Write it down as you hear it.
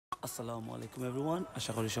Assalamu alaikum everyone.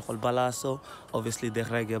 আশা করি সকল ভালো আছো। Obviously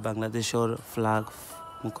দেখা গিয়া বাংলাদেশের ফ্ল্যাগ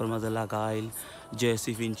মুখের মাঝে লাগাইল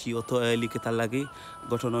জেসি ফিনচি অত লিখে তার লাগি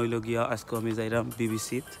গঠন হইল গিয়া আজকে আমি যাইরাম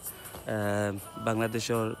বিবিসিত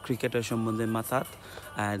বাংলাদেশের ক্রিকেটের সম্বন্ধে মাথাত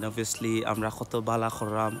and obviously আমরা কত ভালো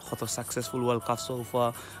করলাম কত সাকসেসফুল ওয়ার্ল্ড কাপ সোফা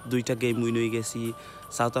দুইটা গেম উইন হয়ে গেছি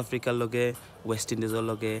সাউথ আফ্রিকার লগে ওয়েস্ট ইন্ডিজের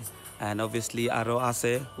লগে and obviously aro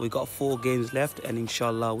ase we got 4 games left and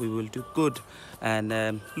inshallah we will do good and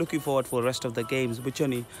looking forward for the rest of the games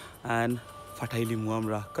buchoni and fataili mu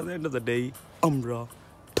amra at the end of the day amra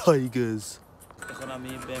tigers ekhon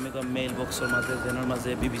ami bemega mailbox er maze zener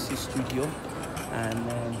maze bbc studio and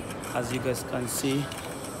as you guys can see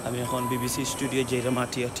ami ekhon bbc studio jeira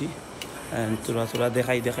matiati and tura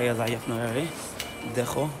dekhai jai apnara re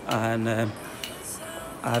dekho and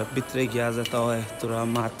ar bitre gya jata hoy tura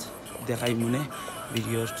mat dekhai mune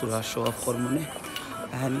videos tura show off kor mune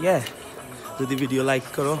and yeah jodi video like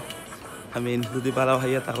karo I mean jodi bhalo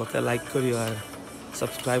hoya tahote like koriyo ar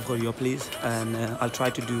subscribe koriyo please and I'll try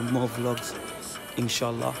to do more vlogs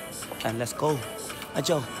inshallah and let's go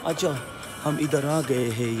ajo hum idhar aa gaye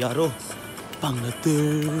hain yaro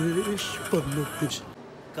Bangladesh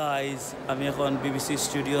guys ami ekhon bbc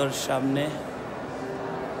studio er samne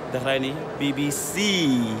dekhayni bbc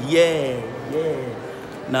yeah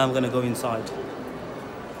now I'm gonna go inside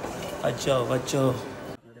ajo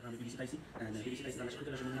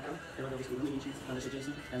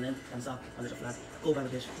and then hands up go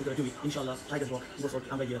Bangladesh we're gonna do it inshallah tigers walk go for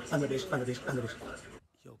Bangladesh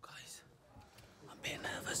yo guys I'm being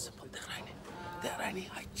nervous but they're running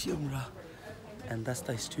I chimra and that's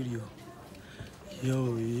the studio yo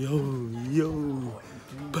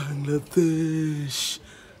Bangladesh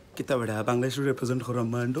kita bada Bangladesh represent kora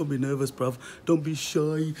man don't be nervous bruv don't be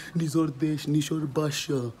shy nizor desh nishor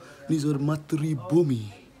basha nizor matri bhumi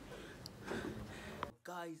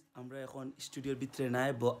guys amra ekhon studio bitre nai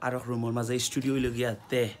bo arok room or maze studio logia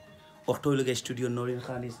te octo logia studio Hridoy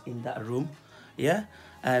Khan is in that room yeah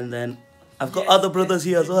and then I've got other brothers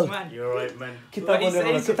here as well. You're right, man. Kita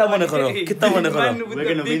mone karo. We're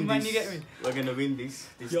gonna win this. We're gonna win this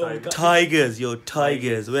time.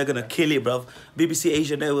 Tigers. We're gonna kill it, bruv. BBC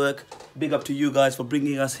Asia Network. Big up to you guys for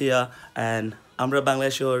bringing us here. And Amra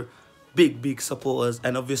Bangladesh are big supporters.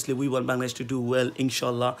 And obviously we want Bangladesh to do well,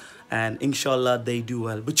 inshallah. And inshallah they do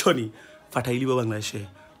well. Buchoni, Fataili Bangladesh.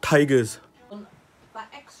 Tigers. That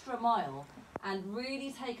extra mile and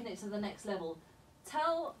really taking it to the next level.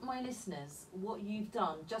 Tell my listeners what you've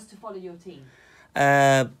done just to follow your team.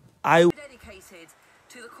 I dedicated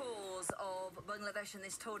to the cause of Bangladesh in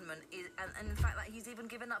this tournament, and in fact that he's even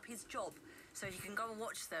given up his job so he can go and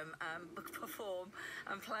watch them perform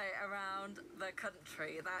and play around the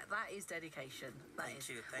country. That is dedication. Thank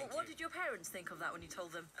you. What did your parents think of that when you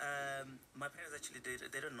told them? My parents actually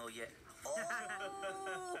they don't know yet. Oh.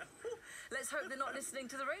 Let's hope they're not listening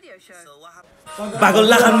to the radio show. So what happened?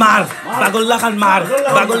 Bagullah Khan mar.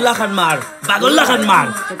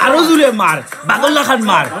 Arozule mar. Bagullah Khan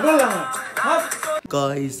mar.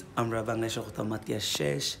 Guys, I'm Bangladesh Matia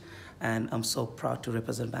Shesh and I'm so proud to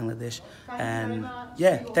represent Bangladesh and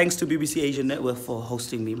yeah, thanks to BBC Asia Network for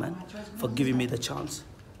hosting me, man, for giving me the chance.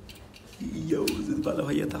 Yo, this is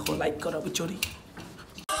like